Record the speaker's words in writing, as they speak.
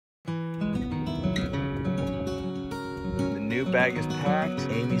new bag is packed.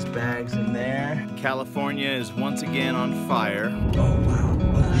 Amy's bag's in there. California is once again on fire. Oh wow,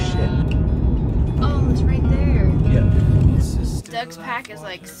 oh shit. Oh, it's right there. Yeah. Doug's pack is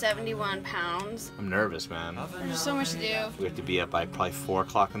like 71 pounds. I'm nervous, man. There's so much to do. We have to be up by probably 4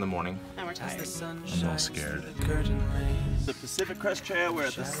 o'clock in the morning. And we're tired. I'm a little scared. The Pacific Crest Trail, we're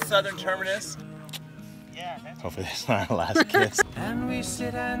at the Southern Terminus. Yeah. Hopefully that's not our last kiss. And we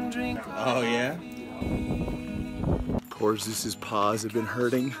sit and drink. Oh yeah? Poor Zeus's paws have been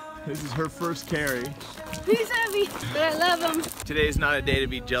hurting. This is her first carry. He's heavy, but I love him. Today's not a day to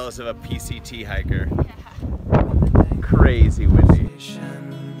be jealous of a PCT hiker. Crazy windy.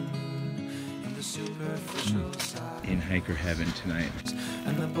 In hiker heaven tonight.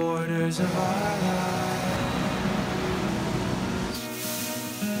 And the borders of our lives.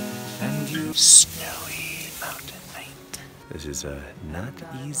 And you snowy mountain night. This is not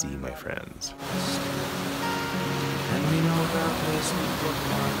easy, my friends. And we know our place we put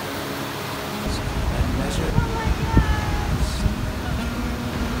markers and measure. Oh my God!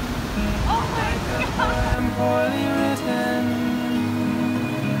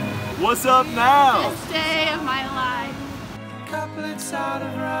 What's up now? Best day of my life.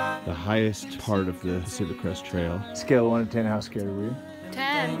 The highest part of the Pacific Crest Trail. Scale 1 to 10, how scared were you?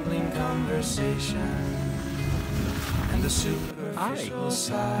 10. And the superficial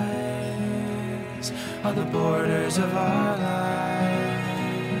size on the borders of our lives.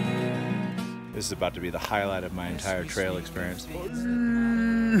 This is about to be the highlight of my entire trail experience.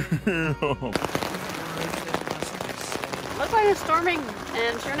 Looks like it's storming,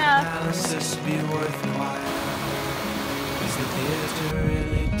 and sure enough. Analysis be worthwhile. Is the theater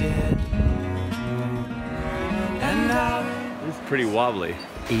really dead? And now It's pretty wobbly.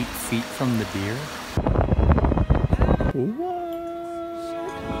 8 feet from the deer. What?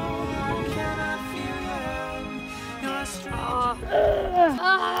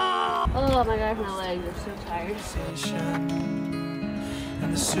 Oh my gosh, my legs are so tired.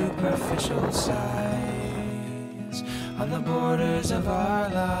 And the superficial size on the borders of our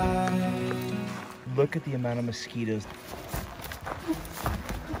lives. Look at the amount of mosquitoes.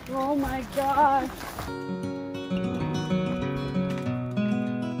 Oh my gosh.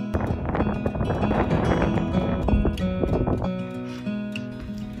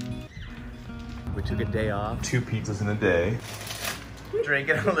 We took a day off. 2 pizzas in a day.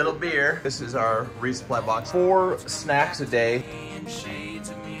 Drinking a little beer. This is our resupply box. 4 snacks a day. Shades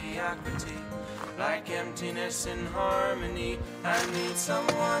of mediocrity, like emptiness in harmony. I need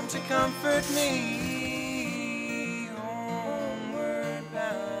someone to comfort me. Homeward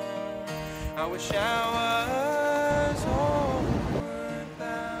bound. I wish I was homeward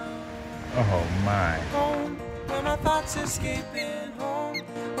bound. Oh my. Home, where my thoughts escaping. Home,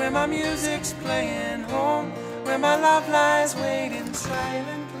 where my music's playing. Home, where my love lies waiting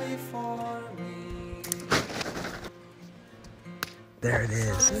silently for me. There it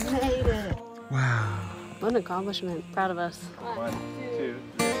is. We made it. Wow. What an accomplishment. Proud of us. 1, 2,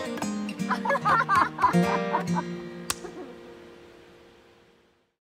 3.